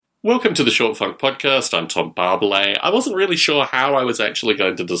Welcome to the Short Funk Podcast. I'm Tom Barbalet. I wasn't really sure how I was actually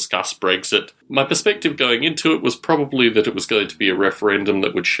going to discuss Brexit. My perspective going into it was probably that it was going to be a referendum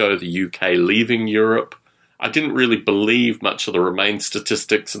that would show the UK leaving Europe. I didn't really believe much of the Remain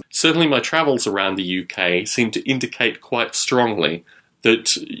statistics, and certainly my travels around the UK seemed to indicate quite strongly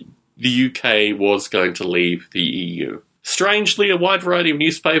that the UK was going to leave the EU. Strangely, a wide variety of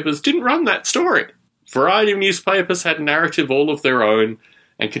newspapers didn't run that story. A variety of newspapers had a narrative all of their own,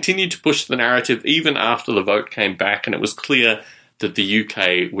 and continued to push the narrative even after the vote came back and it was clear that the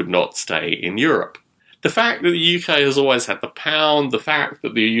UK would not stay in Europe. The fact that the UK has always had the pound, the fact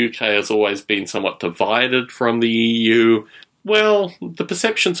that the UK has always been somewhat divided from the EU, well, the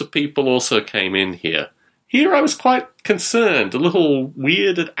perceptions of people also came in here. Here I was quite concerned, a little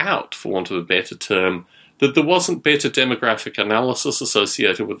weirded out, for want of a better term, that there wasn't better demographic analysis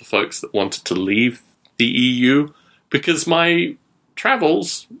associated with the folks that wanted to leave the EU, because my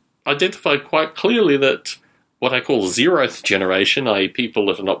travels identified quite clearly that what I call zeroth generation, i.e. people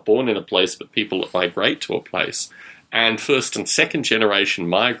that are not born in a place but people that migrate to a place, and first and second generation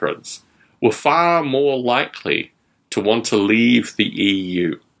migrants were far more likely to want to leave the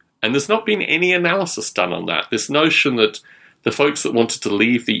EU. And there's not been any analysis done on that. This notion that the folks that wanted to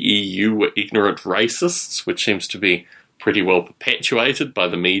leave the EU were ignorant racists, which seems to be pretty well perpetuated by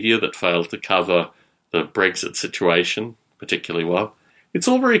the media that failed to cover the Brexit situation particularly well. It's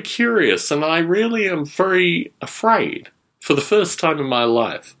all very curious, and I really am very afraid, for the first time in my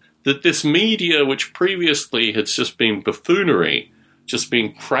life, that this media, which previously had just been buffoonery, just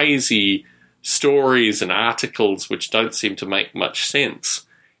been crazy stories and articles which don't seem to make much sense,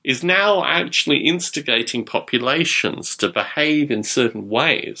 is now actually instigating populations to behave in certain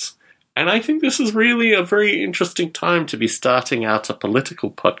ways. And I think this is really a very interesting time to be starting out a political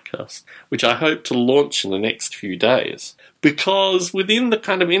podcast, which I hope to launch in the next few days. Because within the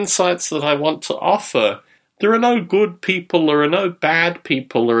kind of insights that I want to offer, there are no good people, there are no bad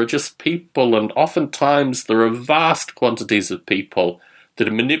people, there are just people, and oftentimes there are vast quantities of people that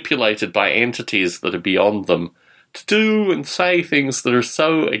are manipulated by entities that are beyond them to do and say things that are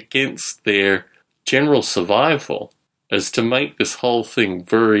so against their general survival as to make this whole thing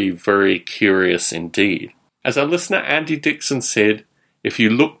very, very curious indeed. As our listener Andy Dixon said, if you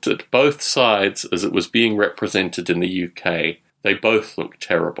looked at both sides as it was being represented in the UK, they both look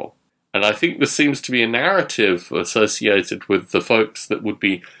terrible. And I think there seems to be a narrative associated with the folks that would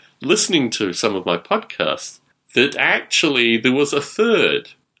be listening to some of my podcasts that actually there was a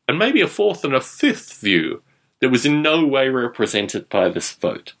third, and maybe a fourth and a fifth view that was in no way represented by this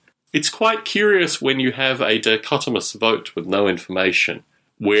vote. It's quite curious when you have a dichotomous vote with no information,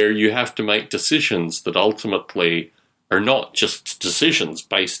 where you have to make decisions that ultimately are not just decisions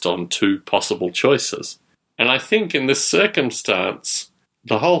based on two possible choices. And I think in this circumstance,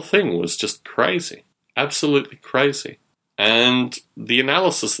 the whole thing was just crazy. Absolutely crazy. And the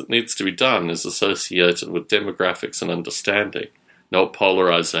analysis that needs to be done is associated with demographics and understanding, not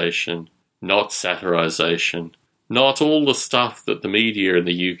polarization, not satirization, not all the stuff that the media in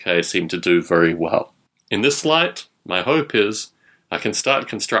the UK seem to do very well. In this light, my hope is I can start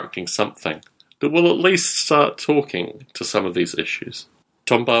constructing something that will at least start talking to some of these issues.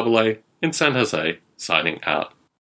 Tom Barbalet in San Jose, signing out.